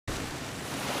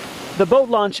The boat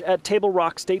launch at Table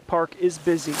Rock State Park is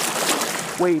busy.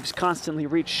 Waves constantly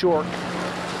reach shore,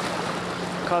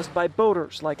 caused by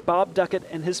boaters like Bob Duckett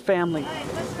and his family.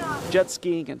 Jet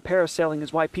skiing and parasailing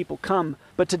is why people come,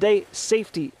 but today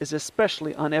safety is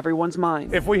especially on everyone's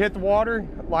mind. If we hit the water,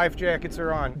 life jackets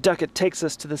are on. Duckett takes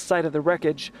us to the site of the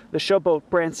wreckage. The showboat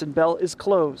Branson Belle is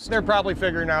closed. They're probably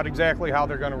figuring out exactly how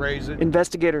they're going to raise it.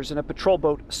 Investigators in a patrol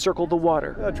boat circle the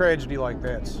water. A tragedy like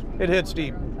that, it hits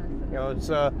deep. You know,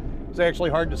 it's actually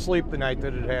hard to sleep the night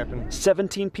that it happened.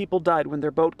 17 people died when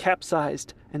their boat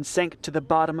capsized and sank to the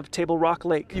bottom of Table Rock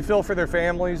Lake. You feel for their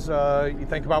families, you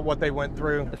think about what they went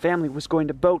through. The family was going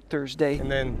to boat Thursday.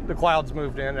 And then the clouds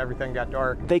moved in, everything got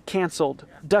dark. They canceled.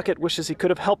 Duckett wishes he could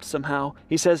have helped somehow.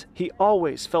 He says he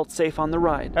always felt safe on the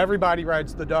ride. Everybody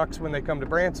rides the ducks when they come to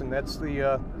Branson. That's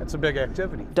a big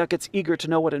activity. Duckett's eager to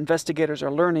know what investigators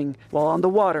are learning. While on the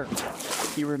water,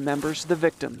 he remembers the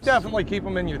victims. Definitely keep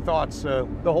them in your thoughts the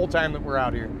whole time that we're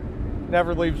out here.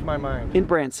 Never leaves my mind. In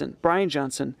Branson, Brian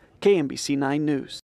Johnson, KMBC 9 News.